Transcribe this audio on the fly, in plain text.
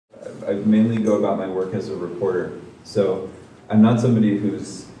I mainly go about my work as a reporter. So I'm not somebody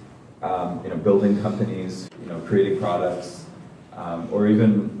who's building companies, creating products, or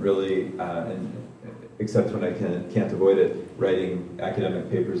even really, except when I can't avoid it, writing academic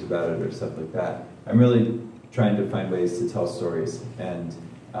papers about it or stuff like that. I'm really trying to find ways to tell stories, and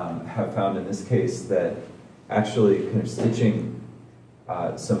have found in this case that actually kind of stitching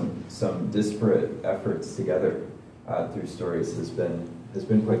some disparate efforts together through stories has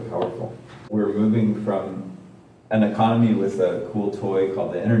been quite powerful. We're moving from an economy with a cool toy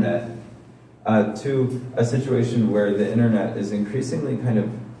called the internet to a situation where the internet is increasingly kind of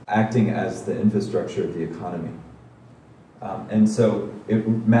acting as the infrastructure of the economy. And so it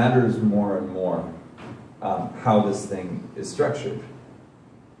matters more and more how this thing is structured,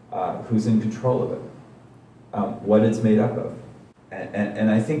 who's in control of it, what it's made up of.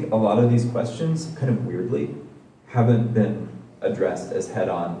 And I think a lot of these questions, kind of weirdly, haven't been addressed as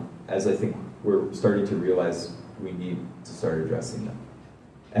head-on as I think we're starting to realize we need to start addressing them.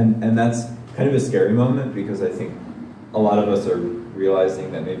 And that's kind of a scary moment, because I think a lot of us are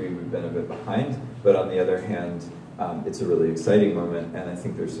realizing that maybe we've been a bit behind, but on the other hand, it's a really exciting moment, and I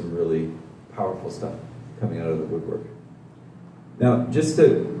think there's some really powerful stuff coming out of the woodwork. Now, just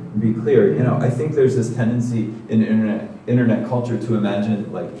to be clear, I think there's this tendency in internet culture to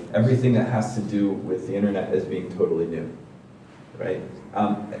imagine like everything that has to do with the internet as being totally new, right?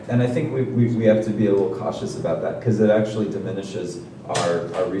 And I think we have to be a little cautious about that, because it actually diminishes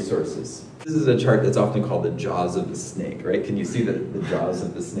our resources. This is a chart that's often called the jaws of the snake, right? Can you see the jaws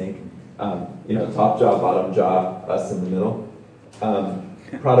of the snake? Top jaw, bottom jaw, us in the middle.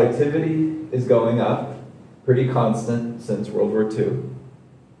 Productivity is going up, pretty constant since World War II.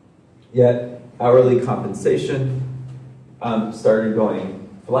 Yet hourly compensation started going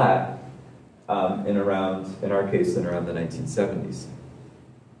flat in our case, in around the 1970s.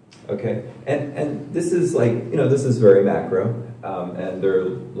 Okay, and this is like, this is very macro, and there are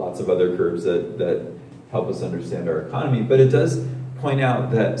lots of other curves that help us understand our economy, but it does point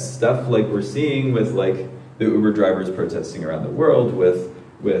out that stuff like we're seeing with like the Uber drivers protesting around the world, with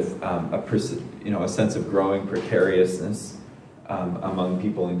a sense of growing precariousness among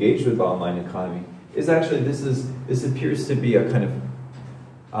people engaged with the online economy, is actually, this appears to be a kind of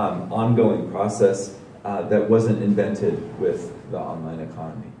ongoing process that wasn't invented with the online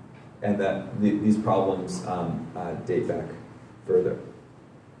economy, and that these problems date back further.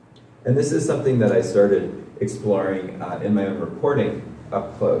 And this is something that I started exploring in my own reporting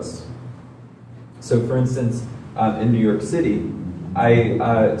up close. So for instance, in New York City,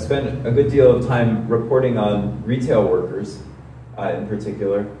 I spent a good deal of time reporting on retail workers in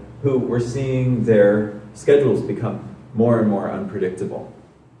particular, who were seeing their schedules become more and more unpredictable,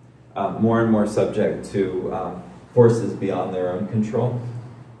 more and more subject to forces beyond their own control.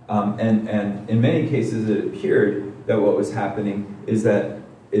 And in many cases, it appeared that what was happening is that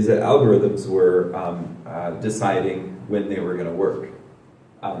algorithms were deciding when they were going to work.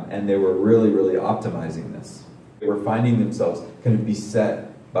 And they were really, really optimizing this. They were finding themselves kind of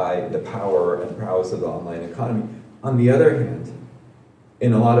beset by the power and prowess of the online economy. On the other hand,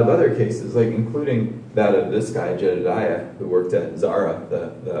 in a lot of other cases, like including that of this guy, Jedediah, who worked at Zara,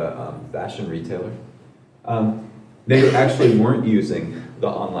 the fashion retailer, they actually weren't using the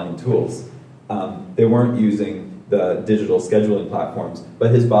online tools. They weren't using the digital scheduling platforms, but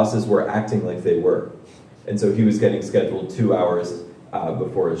his bosses were acting like they were. And so he was getting scheduled 2 hours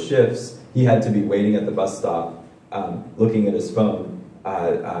before his shifts. He had to be waiting at the bus stop, looking at his phone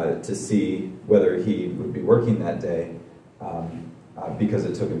to see whether he would be working that day, because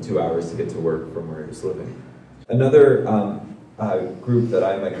it took him 2 hours to get to work from where he was living. Another group that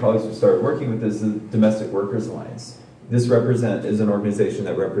I and my colleagues have started working with is the Domestic Workers Alliance. This is an organization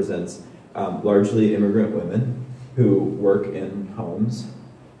that represents largely immigrant women who work in homes,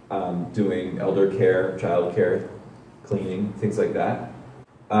 doing elder care, child care, cleaning, things like that.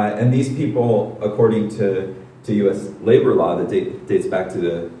 And these people, according to U.S. labor law that dates back to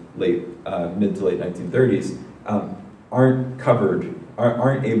the mid to late 1930s,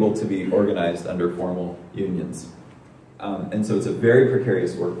 aren't able to be organized under formal unions. And so it's a very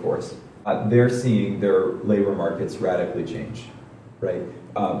precarious workforce. They're seeing their labor markets radically change, right?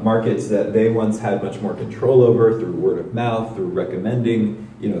 Markets that they once had much more control over through word of mouth, through recommending,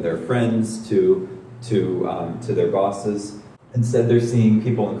 their friends to their bosses. Instead, they're seeing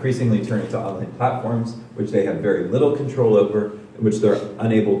people increasingly turning to online platforms, which they have very little control over, and which they're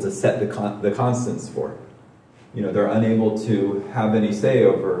unable to set the constants for. They're unable to have any say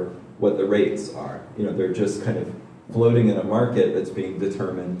over what the rates are. They're just kind of floating in a market that's being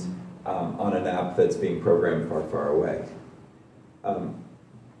determined on an app that's being programmed far, far away.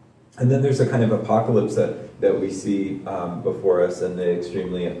 And then there's a kind of apocalypse that we see before us in the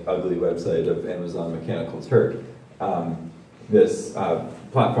extremely ugly website of Amazon Mechanical Turk. This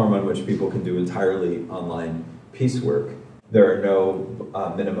platform on which people can do entirely online piecework. There are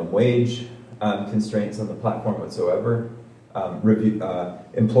no minimum wage constraints on the platform whatsoever.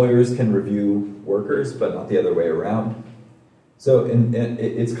 Employers can review workers, but not the other way around. So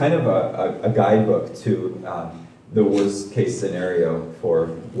it's kind of a guidebook to the worst case scenario for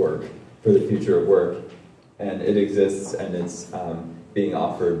work, for the future of work. And it exists, and it's being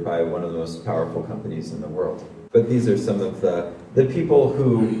offered by one of the most powerful companies in the world. But these are some of the people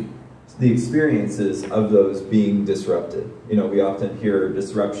who, the experiences of those being disrupted. You know, we often hear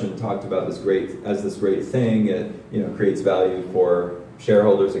disruption talked about as this great thing. It, you know, creates value for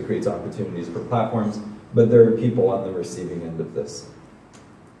shareholders, it creates opportunities for platforms, but there are people on the receiving end of this.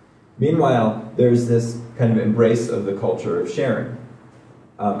 Meanwhile, there's this kind of embrace of the culture of sharing.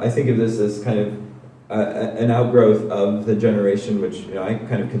 I think of this as kind of an outgrowth of the generation which, you know, I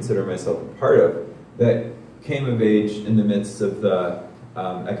kind of consider myself a part of, that came of age in the midst of the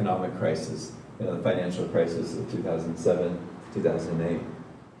economic crisis, you know, the financial crisis of 2007, 2008.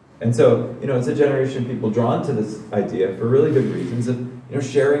 And so, you know, it's a generation of people drawn to this idea for really good reasons of, you know,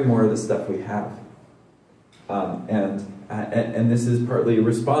 sharing more of the stuff we have. And this is partly a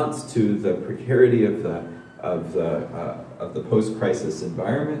response to the precarity of the post-crisis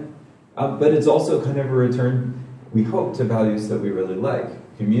environment, but it's also kind of a return, we hope, to values that we really like: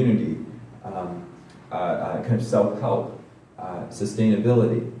 community, kind of self-help,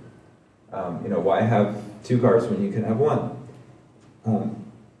 sustainability. You know, why have two cars when you can have one?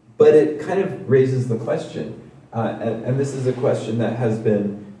 But it kind of raises the question, and this is a question that has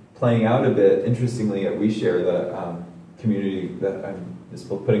been playing out a bit, interestingly, at WeShare, the community that I'm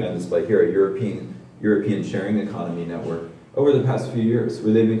putting on display here, a European sharing economy network, over the past few years,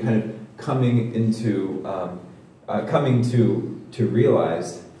 where they've been kind of coming to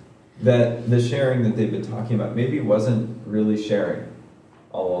realize that the sharing that they've been talking about maybe wasn't really sharing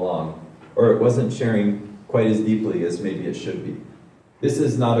all along, or it wasn't sharing quite as deeply as maybe it should be. This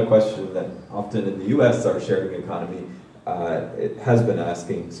is not a question that often in the US, our sharing economy, it has been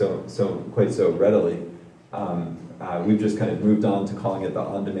asking quite so readily. We've just kind of moved on to calling it the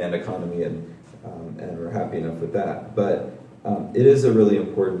on-demand economy, and we're happy enough with that. But it is a really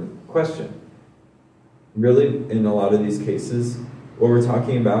important question. Really, in a lot of these cases, what we're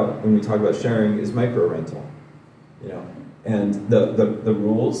talking about when we talk about sharing is micro-rental, you know, and the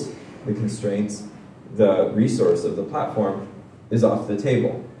rules, the constraints, the resource of the platform is off the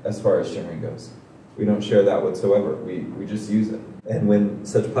table as far as sharing goes. We don't share that whatsoever. We just use it. And when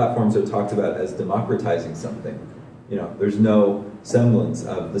such platforms are talked about as democratizing something, you know, there's no semblance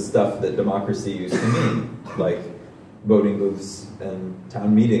of the stuff that democracy used to mean, like voting booths and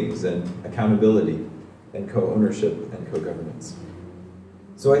town meetings and accountability and co-ownership and co-governance.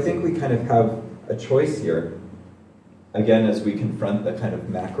 So I think we kind of have a choice here, again, as we confront the kind of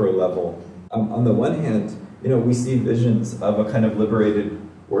macro level. On the one hand, you know, we see visions of a kind of liberated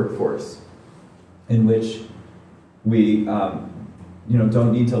workforce in which we, you know,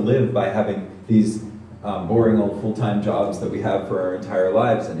 don't need to live by having these boring old full-time jobs that we have for our entire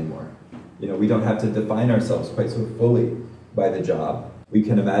lives anymore. You know, we don't have to define ourselves quite so fully by the job. We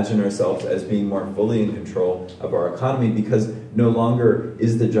can imagine ourselves as being more fully in control of our economy, because no longer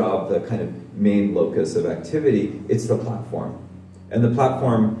is the job the kind of main locus of activity, it's the platform. And the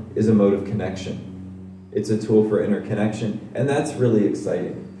platform is a mode of connection. It's a tool for interconnection, and that's really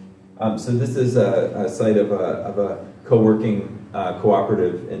exciting. So this is a site of a co-working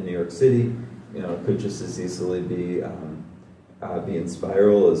cooperative in New York City. You know, it could just as easily be in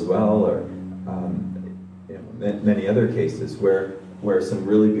Spiral as well, or you know, many other cases where some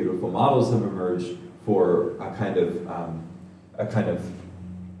really beautiful models have emerged for a kind of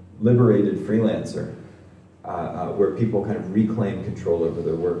liberated freelancer, where people kind of reclaim control over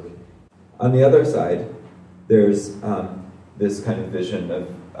their work. On the other side, there's this kind of vision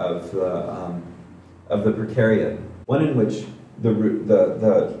of the precariat, one in which the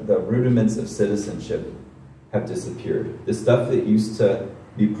rudiments of citizenship have disappeared. The stuff that used to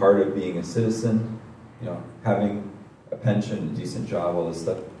be part of being a citizen, you know, having a pension, a decent job, all this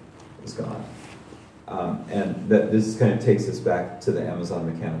stuff is gone. And this kind of takes us back to the Amazon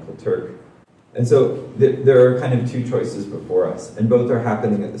Mechanical Turk. And so there are kind of two choices before us, and both are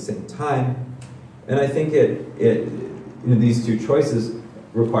happening at the same time. And I think you know, these two choices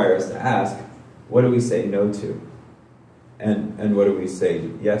require us to ask, what do we say no to? And what do we say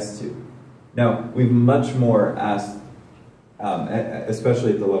yes to? Now, we've much more asked,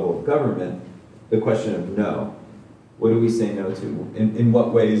 especially at the level of government, the question of no. What do we say no to? In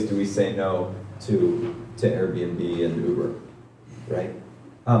what ways do we say no to Airbnb and Uber, right?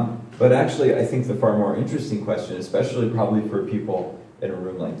 But actually, I think the far more interesting question, especially probably for people in a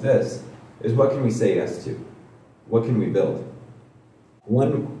room like this, is what can we say yes to? What can we build?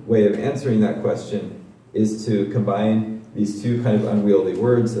 One way of answering that question is to combine these two kind of unwieldy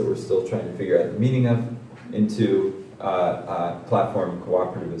words that we're still trying to figure out the meaning of into platform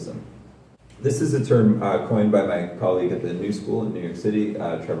cooperativism. This is a term coined by my colleague at the New School in New York City,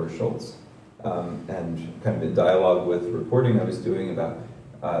 Trevor Schultz, and kind of in dialogue with reporting I was doing about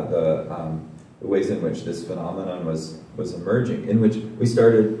the ways in which this phenomenon was emerging, in which we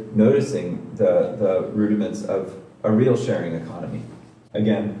started noticing the rudiments of a real sharing economy.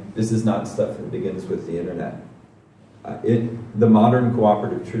 Again, this is not stuff that begins with the internet. The modern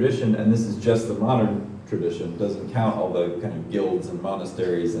cooperative tradition, and this is just the modern tradition, doesn't count all the kind of guilds and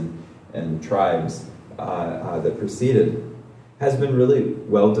monasteries and tribes that preceded, has been really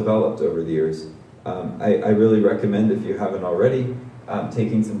well developed over the years. I really recommend, if you haven't already,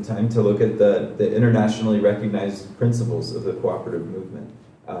 taking some time to look at the internationally recognized principles of the cooperative movement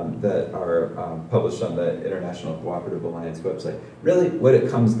that are published on the International Cooperative Alliance website. Really, what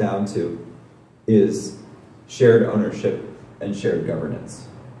it comes down to is shared ownership and shared governance.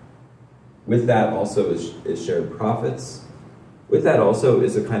 With that also is shared profits. With that also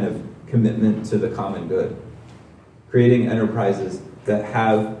is a kind of commitment to the common good, creating enterprises that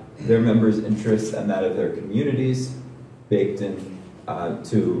have their members' interests and that of their communities baked in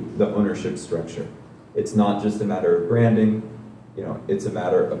to the ownership structure. It's not just a matter of branding, it's a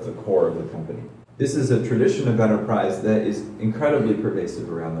matter of the core of the company. This is a tradition of enterprise that is incredibly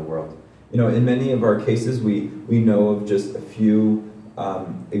pervasive around the world. In many of our cases, we know of just a few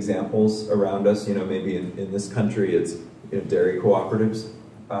examples around us. Maybe in this country, it's dairy cooperatives.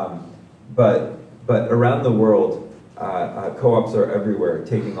 But around the world, co-ops are everywhere,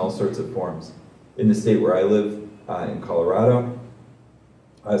 taking all sorts of forms. In the state where I live, in Colorado,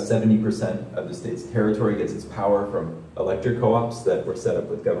 70% of the state's territory gets its power from electric co-ops that were set up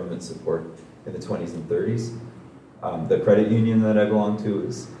with government support in the 20s and 30s. The credit union that I belong to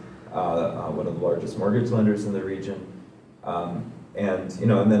is one of the largest mortgage lenders in the region. And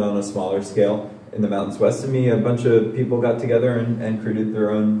then on a smaller scale, in the mountains west of me, a bunch of people got together and created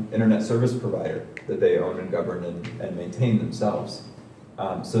their own internet service provider that they own and govern and maintain themselves.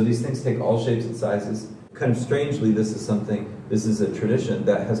 So these things take all shapes and sizes. Kind of strangely, this is a tradition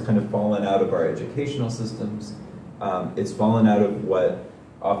that has kind of fallen out of our educational systems. It's fallen out of what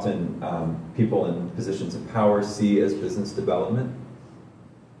often people in positions of power see as business development,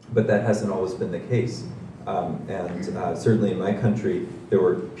 but that hasn't always been the case. And certainly in my country, there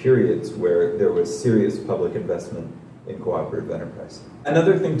were periods where there was serious public investment in cooperative enterprise.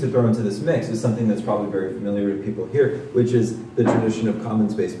 Another thing to throw into this mix is something that's probably very familiar to people here, which is the tradition of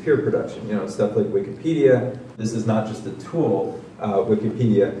commons-based peer production. Stuff like Wikipedia. This is not just a tool,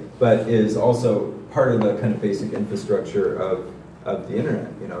 Wikipedia, but is also part of the kind of basic infrastructure of the internet.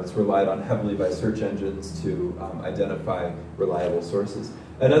 It's relied on heavily by search engines to identify reliable sources.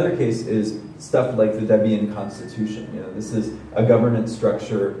 Another case is stuff like the Debian Constitution. This is a governance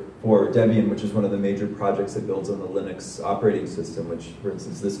structure for Debian, which is one of the major projects that builds on the Linux operating system, which, for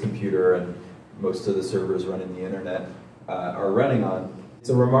instance, this computer and most of the servers running the internet are running on. It's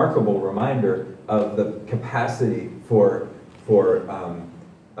a remarkable reminder of the capacity for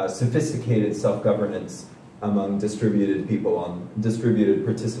sophisticated self-governance among distributed distributed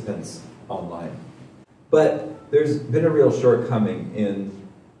participants online. But there's been a real shortcoming in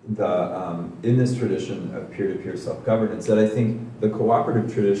this tradition of peer-to-peer self-governance that I think the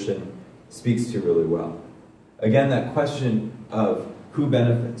cooperative tradition speaks to really well. Again, that question of who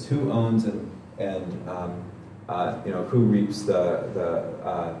benefits, who owns, and who reaps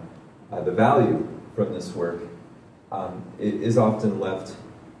the value from this work is often left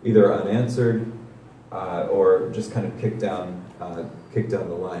either unanswered or just kind of kicked down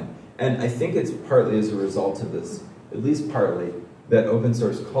the line. And I think it's partly as a result of this, at least partly, that open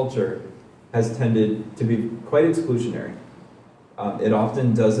source culture has tended to be quite exclusionary. It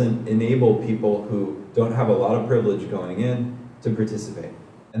often doesn't enable people who don't have a lot of privilege going in to participate.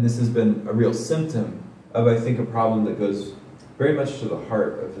 And this has been a real symptom of, I think, a problem that goes very much to the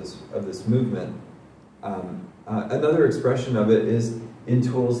heart of this movement. Another expression of it is in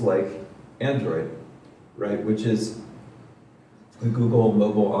tools like Android, right, which is the Google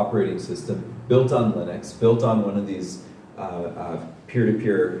mobile operating system built on Linux, built on one of these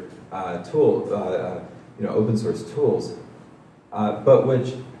peer-to-peer open source tools, but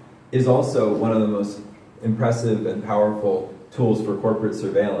which is also one of the most impressive and powerful tools for corporate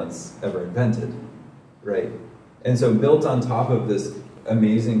surveillance ever invented, right? And so built on top of this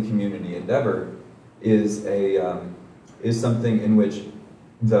amazing community endeavor is something in which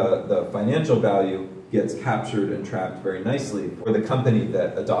the financial value gets captured and trapped very nicely for the company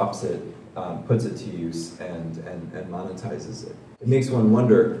that adopts it, puts it to use, and monetizes it. It makes one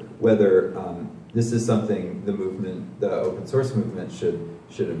wonder whether this is something the open source movement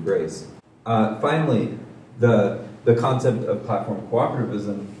should embrace. Finally, the concept of platform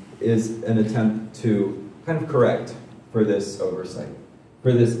cooperativism is an attempt to kind of correct for this oversight,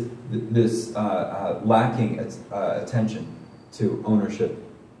 for this lacking attention to ownership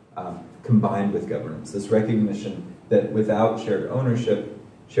combined with governance, this recognition that without shared ownership,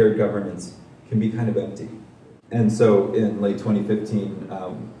 shared governance can be kind of empty. And so in late 2015,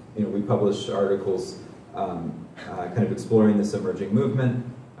 we published articles kind of exploring this emerging movement.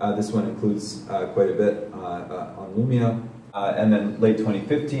 This one includes quite a bit on Loomio. And then late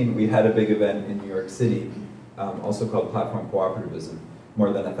 2015, we had a big event in New York City, also called Platform Cooperativism.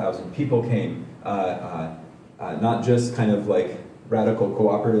 More than 1,000 people came, not just kind of like radical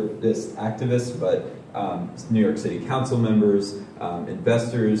cooperativist activists, but New York City council members,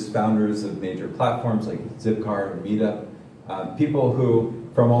 investors, founders of major platforms like Zipcar and Meetup, people who,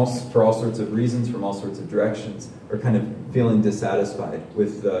 for all sorts of reasons, from all sorts of directions, are kind of feeling dissatisfied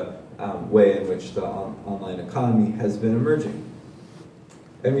with the way in which the online economy has been emerging.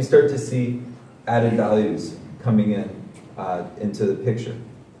 And we start to see added values coming into the picture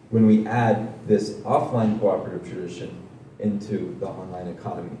when we add this offline cooperative tradition into the online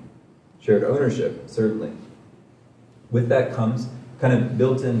economy. Shared ownership, certainly. With that comes kind of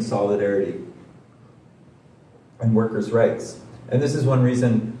built-in solidarity and workers' rights. And this is one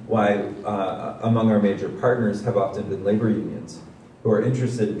reason why among our major partners have often been labor unions, who are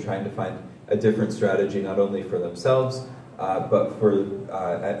interested in trying to find a different strategy, not only for themselves, but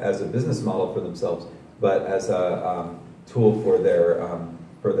as a business model for themselves, but as a tool for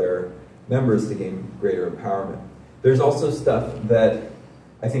their members to gain greater empowerment. There's also stuff that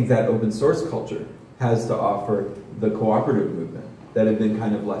I think that open source culture has to offer the cooperative movement that have been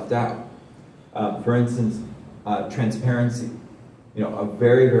kind of left out. For instance, transparency, a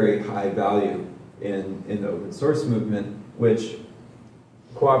very, very high value in the open source movement, which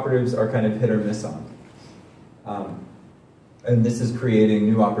cooperatives are kind of hit or miss on. And this is creating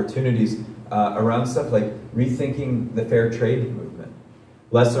new opportunities around stuff like rethinking the fair trade movement,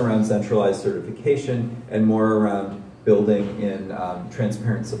 less around centralized certification and more around building in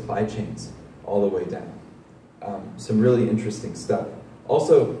transparent supply chains all the way down. Some really interesting stuff.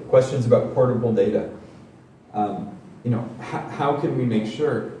 Also, questions about portable data. How can we make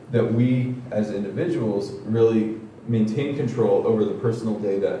sure that we as individuals really maintain control over the personal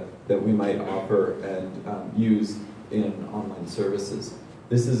data that we might offer and use in online services?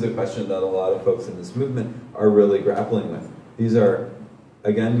 This is a question that a lot of folks in this movement are really grappling with. These are,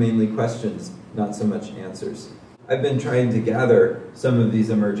 again, mainly questions, not so much answers. I've been trying to gather some of these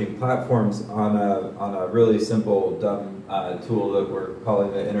emerging platforms on a really simple, dumb tool that we're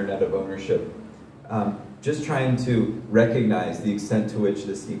calling the Internet of Ownership. Just trying to recognize the extent to which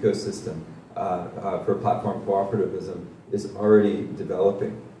this ecosystem for platform cooperativism is already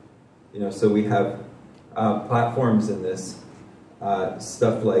developing. So we have platforms in this,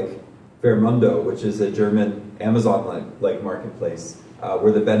 stuff like Fairmundo, which is a German Amazon-like marketplace,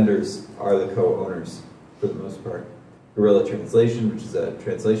 where the vendors are the co-owners for the most part. Guerrilla Translation, which is a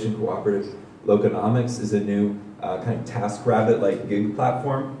translation cooperative. Loconomics is a new kind of TaskRabbit-like gig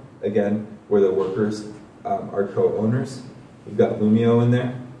platform, again, where the workers are co-owners. We've got Loomio in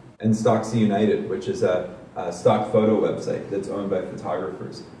there. And Stocksy United, which is a stock photo website that's owned by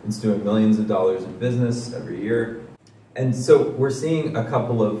photographers. It's doing millions of dollars in business every year. And so we're seeing a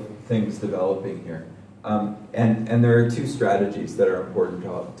couple of things developing here. And there are two strategies that are important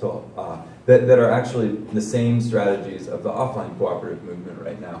that are actually the same strategies of the offline cooperative movement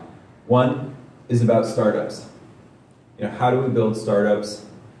right now. One is about startups. How do we build startups,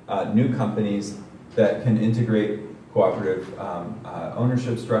 new companies that can integrate cooperative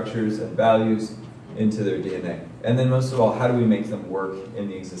ownership structures and values into their DNA? And then most of all, how do we make them work in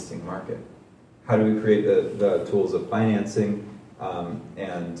the existing market? How do we create the tools of financing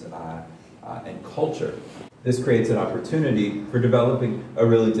and culture? This creates an opportunity for developing a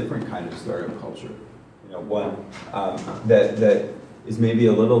really different kind of startup culture. One that is maybe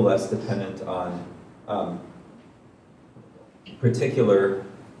a little less dependent on particular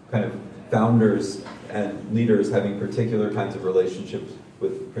kind of founders and leaders having particular kinds of relationships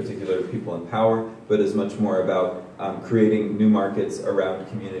with particular people in power, but is much more about creating new markets around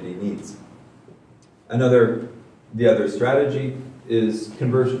community needs. The other strategy is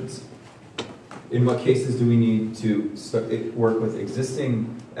conversions. in what cases do we need to work with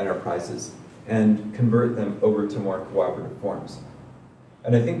existing enterprises and convert them over to more cooperative forms?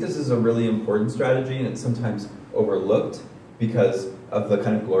 And I think this is a really important strategy, and it's sometimes overlooked because of the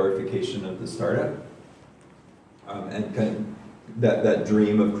kind of glorification of the startup and kind of that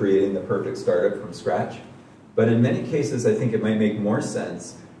dream of creating the perfect startup from scratch. But in many cases, I think it might make more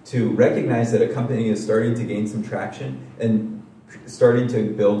sense to recognize that a company is starting to gain some traction and starting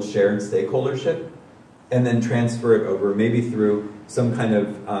to build shared stakeholdership, and then transfer it over, maybe through some kind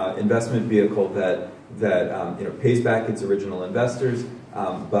of investment vehicle that pays back its original investors,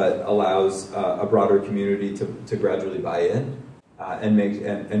 but allows a broader community to gradually buy in and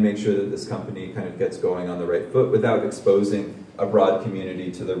make sure that this company kind of gets going on the right foot without exposing a broad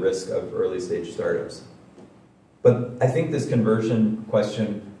community to the risk of early stage startups. But I think this conversion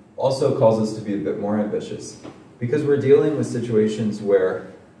question also calls us to be a bit more ambitious, because we're dealing with situations where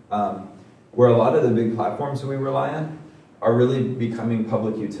a lot of the big platforms we rely on are really becoming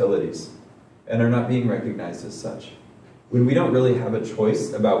public utilities and are not being recognized as such. When we don't really have a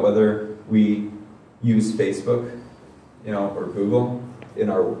choice about whether we use Facebook, or Google in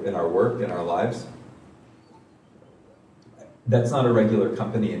our work, in our lives, that's not a regular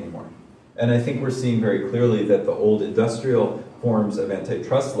company anymore. And I think we're seeing very clearly that the old industrial forms of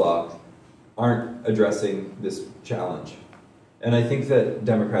antitrust law aren't addressing this challenge. And I think that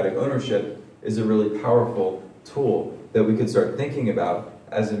democratic ownership is a really powerful tool that we could start thinking about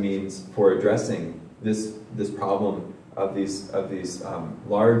as a means for addressing this problem of these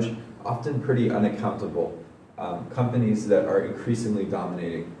large, often pretty unaccountable companies that are increasingly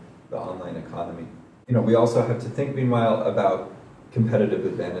dominating the online economy. We also have to think, meanwhile, about competitive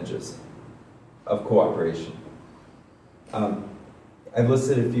advantages of cooperation. I've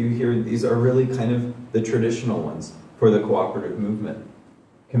listed a few here. These are really kind of the traditional ones for the cooperative movement.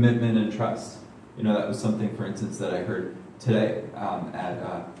 Commitment and trust. That was something, for instance, that I heard today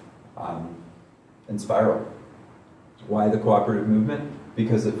in Spiral. Why the cooperative movement?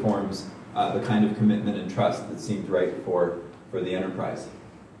 Because it forms the kind of commitment and trust that seemed right for the enterprise.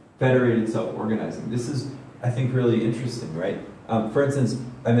 Federated self-organizing. This is, I think, really interesting, right? For instance,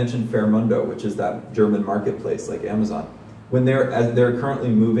 I mentioned Fairmundo, which is that German marketplace like Amazon. When they're currently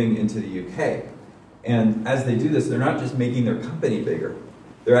moving into the UK, and as they do this, they're not just making their company bigger.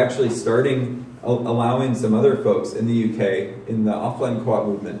 They're actually allowing some other folks in the UK, in the offline co-op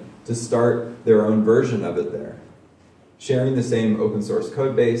movement, to start their own version of it there, sharing the same open source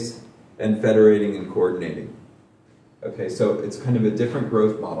code base and federating and coordinating. Okay, so it's kind of a different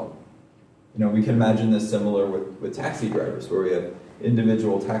growth model. We can imagine this similar with taxi drivers, where we have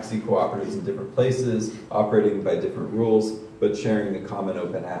individual taxi cooperatives in different places, operating by different rules, but sharing the common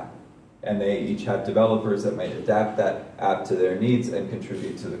open app. And they each have developers that might adapt that app to their needs and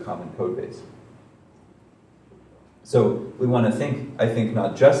contribute to the common code base. So we want to think, I think,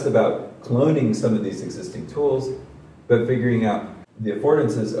 not just about cloning some of these existing tools, but figuring out the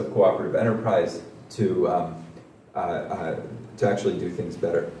affordances of cooperative enterprise to actually do things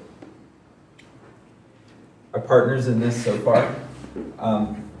better. Our partners in this so far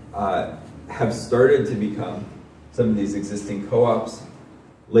have started to become some of these existing co-ops,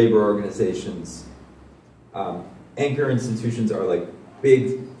 labor organizations. Anchor institutions are like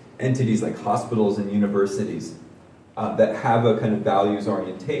big entities like hospitals and universities that have a kind of values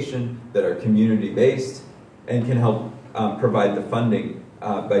orientation, that are community-based, and can help provide the funding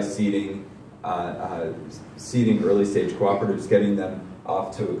by seeding early-stage cooperatives, getting them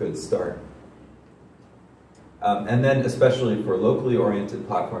off to a good start. And then, especially for locally oriented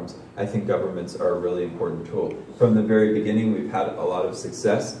platforms, I think governments are a really important tool. From the very beginning, we've had a lot of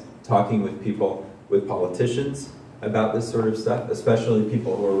success talking with people, with politicians about this sort of stuff, especially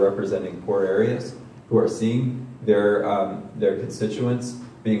people who are representing poor areas, who are seeing their constituents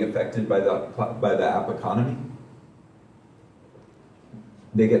being affected by the app economy.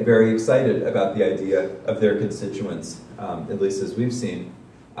 They get very excited about the idea of their constituents, at least as we've seen,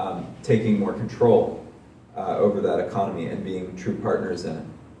 taking more control over that economy and being true partners in it.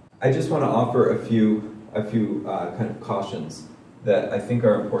 I just want to offer a few kind of cautions that I think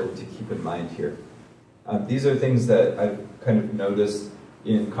are important to keep in mind here. These are things that I've kind of noticed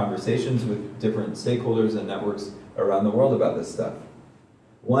in conversations with different stakeholders and networks around the world about this stuff.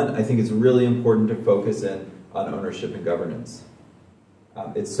 One, I think it's really important to focus in on ownership and governance.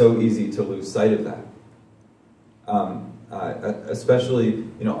 It's so easy to lose sight of that. Especially,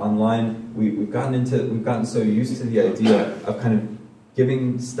 online, we've gotten so used to the idea of kind of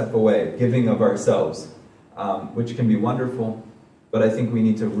giving stuff away, giving of ourselves, which can be wonderful, but I think we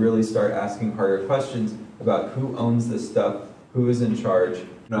need to really start asking harder questions about who owns this stuff who is in charge.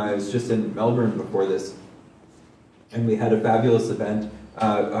 I was just in Melbourne before this, and we had a fabulous event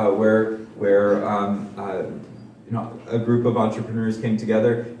where a group of entrepreneurs came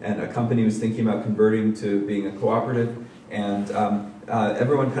together, and a company was thinking about converting to being a cooperative, and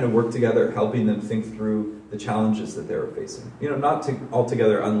everyone kind of worked together, helping them think through the challenges that they were facing. Not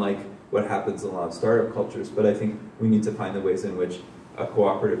altogether unlike what happens in a lot of startup cultures, but I think we need to find the ways in which a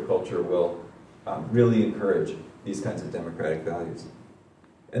cooperative culture will really encourage these kinds of democratic values.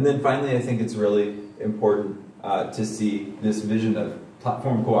 And then finally, I think it's really important to see this vision of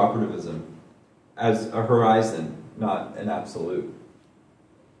platform cooperativism as a horizon, not an absolute.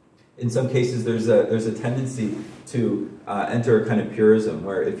 In some cases, there's a tendency to enter a kind of purism,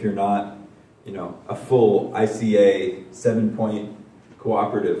 where if you're not, a full ICA 7-point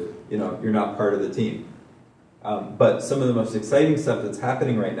cooperative, you're not part of the team. But some of the most exciting stuff that's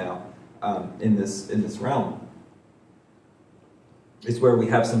happening right now in this realm is where we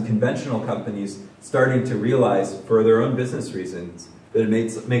have some conventional companies starting to realize, for their own business reasons, that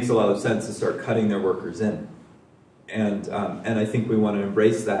it makes a lot of sense to start cutting their workers in. And I think we want to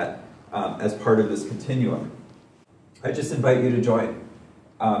embrace that as part of this continuum. I just invite you to join.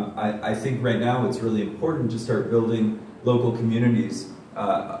 I think right now it's really important to start building local communities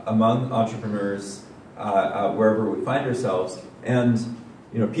among entrepreneurs wherever we find ourselves, and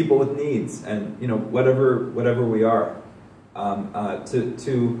people with needs, and whatever we are,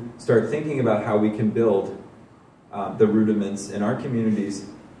 to start thinking about how we can build the rudiments in our communities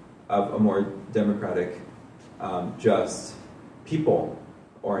of a more democratic, just,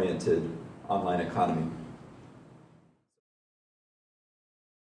 people-oriented online economy.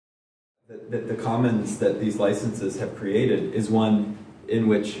 The commons that these licenses have created is one in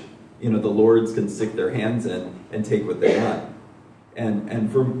which the lords can stick their hands in and take what they want. And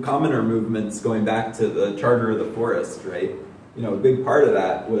for commoner movements, going back to the Charter of the Forest, right? A big part of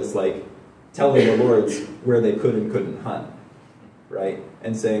that was like telling the lords where they could and couldn't hunt, right?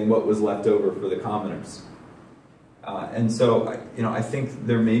 And saying what was left over for the commoners. And so, I think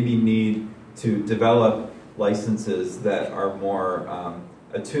there may be need to develop licenses that are more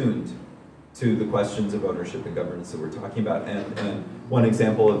attuned to the questions of ownership and governance that we're talking about. And one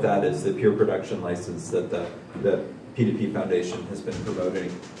example of that is the peer production license that the P2P Foundation has been promoting,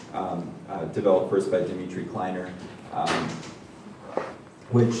 developed first by Dimitri Kleiner,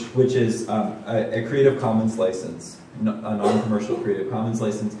 which is a Creative Commons license, a non-commercial Creative Commons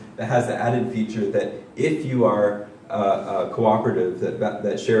license that has the added feature that if you are a cooperative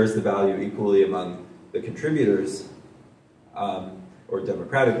that shares the value equally among the contributors, or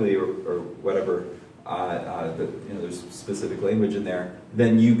democratically, or whatever, there's specific language in there,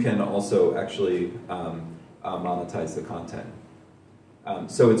 then you can also actually monetize the content.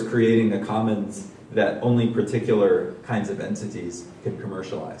 So it's creating the commons that only particular kinds of entities can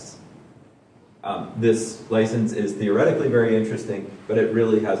commercialize. This license is theoretically very interesting, but it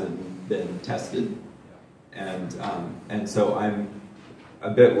really hasn't been tested. And so I'm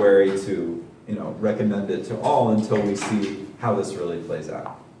a bit wary to recommend it to all until we see how this really plays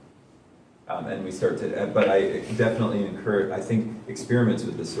out. And we start to, but I definitely encourage, I think experiments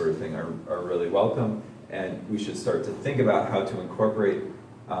with this sort of thing are really welcome, and we should start to think about how to incorporate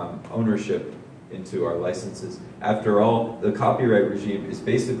ownership into our licenses. After all, the copyright regime is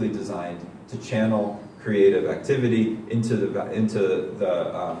basically designed to channel creative activity into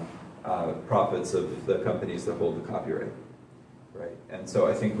the profits of the companies that hold the copyright. Right. And so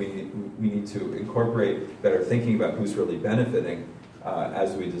I think we need to incorporate better thinking about who's really benefiting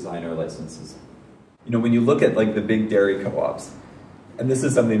as we design our licenses. When you look at like the big dairy co-ops, and this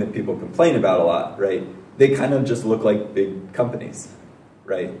is something that people complain about a lot, right? They kind of just look like big companies,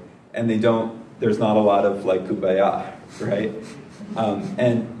 right? And there's not a lot of like kumbaya, right?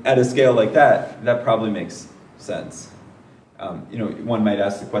 And at a scale like that probably makes sense. One might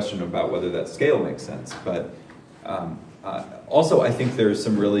ask the question about whether that scale makes sense, but also, I think there's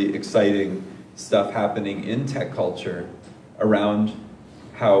some really exciting stuff happening in tech culture around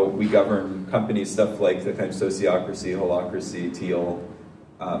how we govern companies, stuff like the kind of sociocracy, holacracy, teal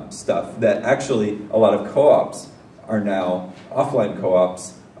stuff that actually a lot of co-ops are now, offline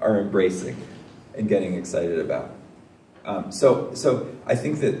co-ops are embracing and getting excited about. So I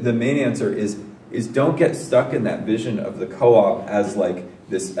think that the main answer is don't get stuck in that vision of the co-op as like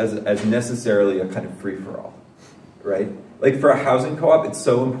this, as necessarily a kind of free-for-all. Right? Like for a housing co-op, it's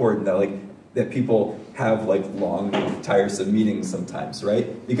so important that people have like long, tiresome meetings sometimes,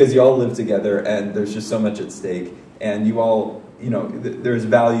 right? Because you all live together and there's just so much at stake, and you all, there's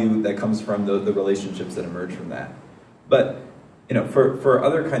value that comes from the relationships that emerge from that. But, for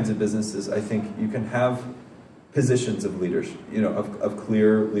other kinds of businesses, I think you can have positions of leadership, of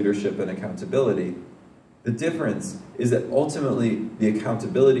clear leadership and accountability. The difference is that ultimately the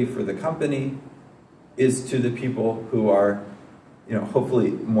accountability for the company is to the people who are,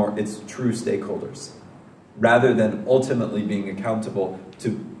 hopefully it's true stakeholders, rather than ultimately being accountable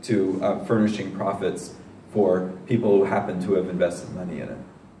to furnishing profits for people who happen to have invested money in it,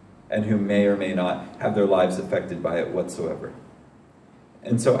 and who may or may not have their lives affected by it whatsoever.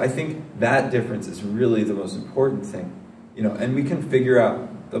 And so I think that difference is really the most important thing, and we can figure out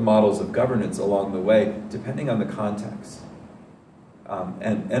the models of governance along the way, depending on the context.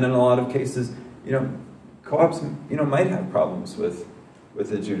 And in a lot of cases, co-ops, might have problems with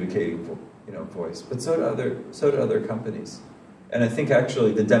adjudicating, voice, but so do other companies. And I think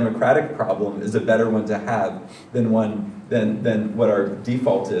actually the democratic problem is a better one to have than what our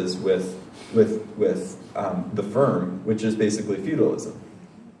default is with the firm, which is basically feudalism,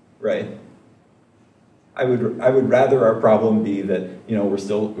 right? I would rather our problem be that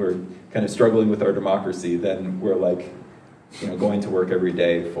we're kind of struggling with our democracy than we're like going to work every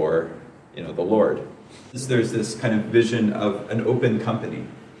day for the Lord. There's this kind of vision of an open company,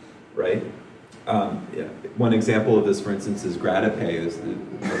 right? Yeah. One example of this, for instance, is GrataPay, is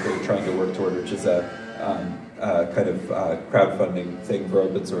what they're trying to work toward, which is a kind of crowdfunding thing for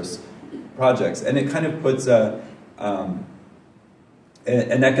open source projects, and it kind of puts an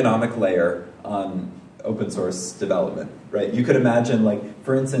economic layer on open source development, right? You could imagine, like,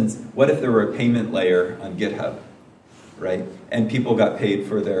 for instance, what if there were a payment layer on GitHub, right? And people got paid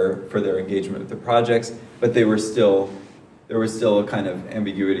for their engagement with the projects, but there was still a kind of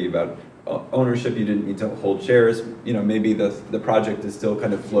ambiguity about ownership. You didn't need to hold shares. Maybe the project is still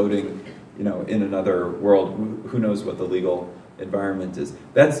kind of floating, in another world. Who knows what the legal environment is?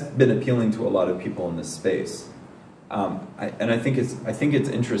 That's been appealing to a lot of people in this space, and I think it's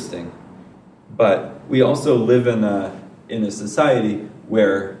interesting. But we also live in a society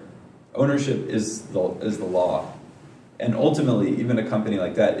where ownership is the law. And ultimately, even a company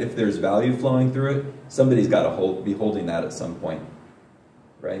like that, if there's value flowing through it, somebody's got to be holding that at some point,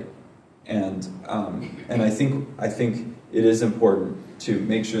 right? And I think it is important to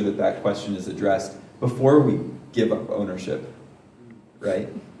make sure that question is addressed before we give up ownership, right?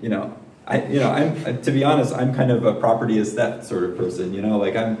 I'm to be honest, I'm kind of a property is theft sort of person.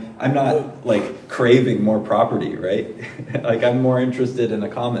 Like I'm not like craving more property, right? Like I'm more interested in a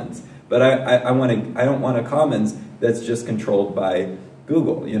commons, but I don't want a commons that's just controlled by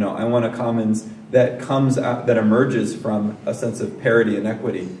Google. I want a commons that comes out, that emerges from a sense of parity and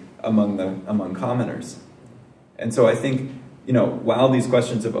equity among commoners. And so I think, while these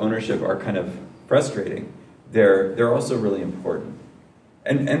questions of ownership are kind of frustrating, they're also really important.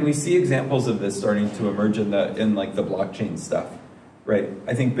 And we see examples of this starting to emerge in like the blockchain stuff, right?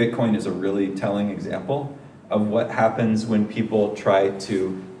 I think Bitcoin is a really telling example of what happens when people try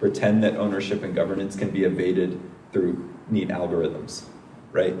to pretend that ownership and governance can be evaded through neat algorithms,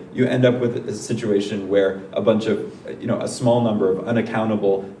 right? You end up with a situation where a bunch of, a small number of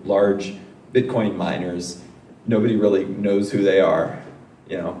unaccountable large Bitcoin miners, nobody really knows who they are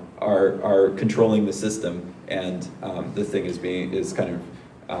controlling the system, and the thing is kind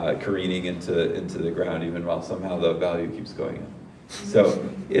of careening into the ground, even while somehow the value keeps going up. So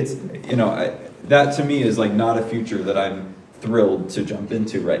it's that to me is like not a future that I'm thrilled to jump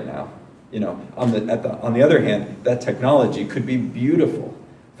into right now. On the other hand, that technology could be beautiful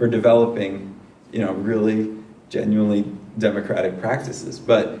for developing really genuinely democratic practices,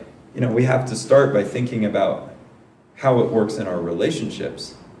 but we have to start by thinking about how it works in our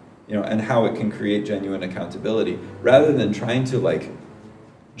relationships, and how it can create genuine accountability, rather than trying to like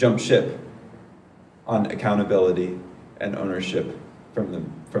jump ship on accountability and ownership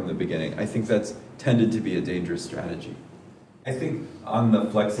from the beginning. I think that's tended to be a dangerous strategy. I think on the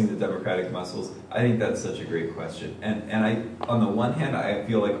flexing the democratic muscles, I think that's such a great question. And I, on the one hand, I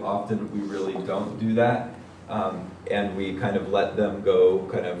feel like often we really don't do that, and we kind of let them go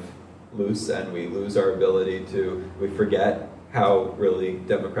kind of loose, and we lose our ability we forget how really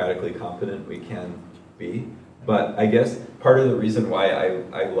democratically competent we can be. But I guess part of the reason why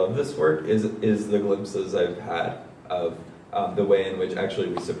I love this work is the glimpses I've had of the way in which actually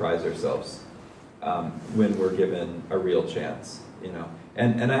we surprise ourselves when we're given a real chance,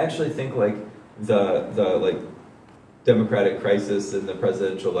 And I actually think like the like democratic crisis in the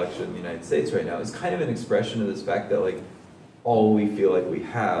presidential election in the United States right now is kind of an expression of this fact that like all we feel like we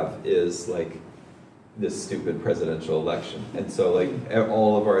have is like this stupid presidential election, and so like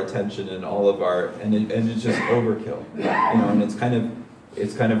all of our attention and all of and it's just overkill, and it's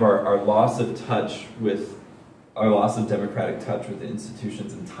kind of our loss of touch with our loss of democratic touch with the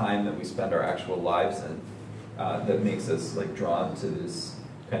institutions and time that we spend our actual lives in that makes us like drawn to this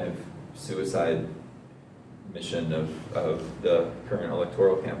kind of suicide mission of the current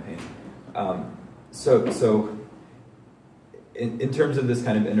electoral campaign. So in terms of this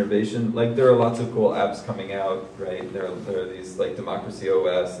kind of innovation, like there are lots of cool apps coming out, right? There are these like Democracy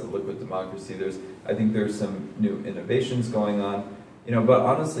OS, the Liquid Democracy. I think there's some new innovations going on, but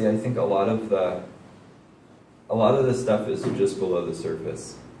honestly, I think a lot of the stuff is just below the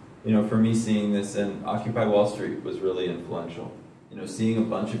surface. For me, seeing this in Occupy Wall Street was really influential. Seeing a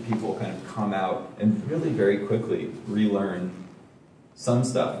bunch of people kind of come out and really very quickly relearn some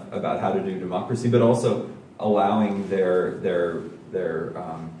stuff about how to do democracy, but also allowing their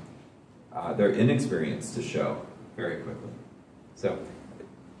inexperience to show very quickly. So,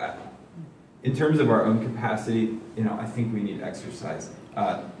 in terms of our own capacity, I think we need exercise.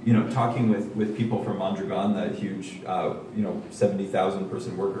 Talking with people from Mondragon, that huge, 70,000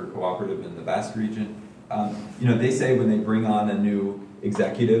 person worker cooperative in the Basque region, they say when they bring on a new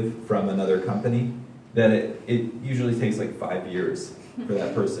executive from another company, that it usually takes like 5 years for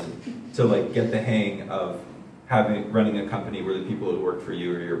that person to like get the hang of running a company where the people who work for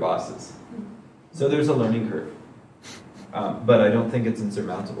you are your bosses. So there's a learning curve, but I don't think it's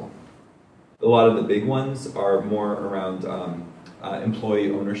insurmountable. A lot of the big ones are more around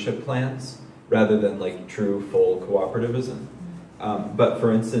employee ownership plans rather than like true full cooperativism. But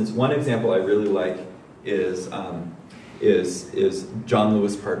for instance, one example I really like is John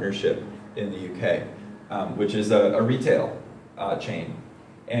Lewis Partnership in the UK, which is a retail chain.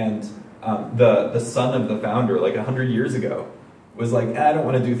 And the son of the founder, like 100 years ago, was like, I don't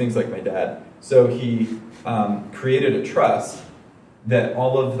want to do things like my dad. So he created a trust that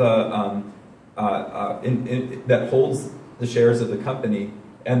all of the that holds the shares of the company,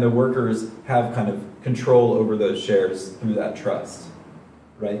 and the workers have kind of control over those shares through that trust,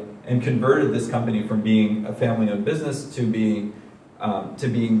 right? And converted this company from being a family-owned business to being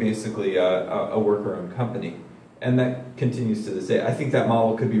basically a worker-owned company. And that continues to this day. I think that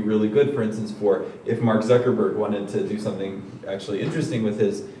model could be really good, for instance, for if Mark Zuckerberg wanted to do something actually interesting with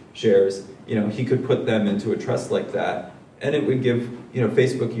his shares, he could put them into a trust like that, and it would give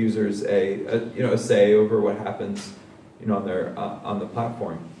Facebook users a say over what happens on the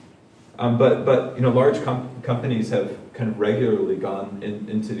platform. But large companies have kind of regularly gone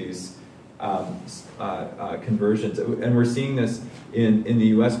into these conversions, and we're seeing this in the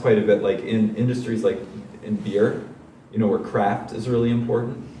U.S. quite a bit, like in industries like in beer, where craft is really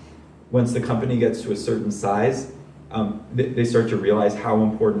important. Once the company gets to a certain size, they start to realize how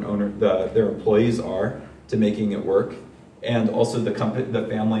important their employees are to making it work, and also the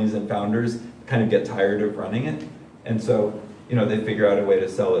families and founders kind of get tired of running it, and so they figure out a way to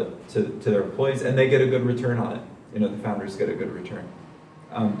sell it to their employees, and they get a good return on it. The founders get a good return.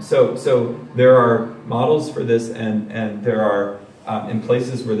 So there are models for this, and there are in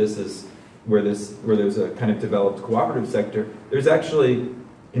places where there's a kind of developed cooperative sector. There's actually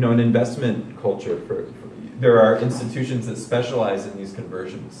an investment culture there are institutions that specialize in these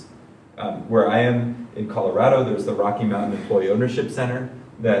conversions. Where I am in Colorado, there's the Rocky Mountain Employee Ownership Center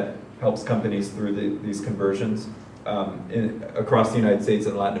that helps companies through these conversions. Across the United States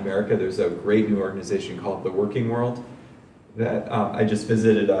and Latin America, there's a great new organization called The Working World that I just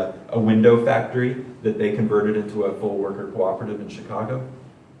visited a window factory that they converted into a full worker cooperative in Chicago.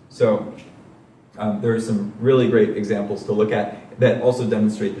 So there are some really great examples to look at that also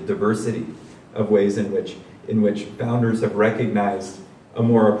demonstrate the diversity of ways in which founders have recognized a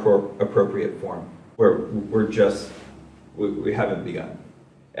more appropriate form, where we haven't begun,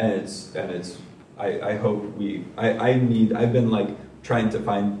 and I hope I've been like trying to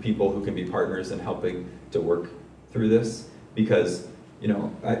find people who can be partners and helping to work through this, because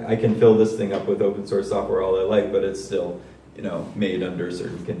I can fill this thing up with open source software all I like, but it's still made under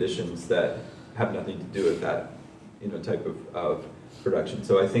certain conditions that have nothing to do with that type of production.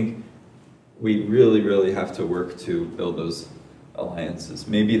 So I think we really, really have to work to build those alliances.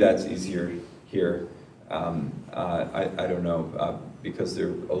 Maybe that's easier here. I don't know, because they're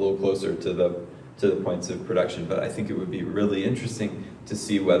a little closer to the points of production, but I think it would be really interesting to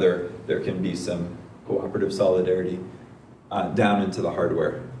see whether there can be some cooperative solidarity down into the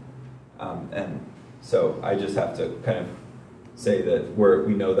hardware. And so I just have to kind of say that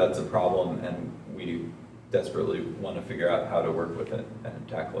we know that's a problem, and we desperately want to figure out how to work with it and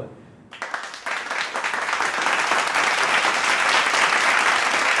tackle it.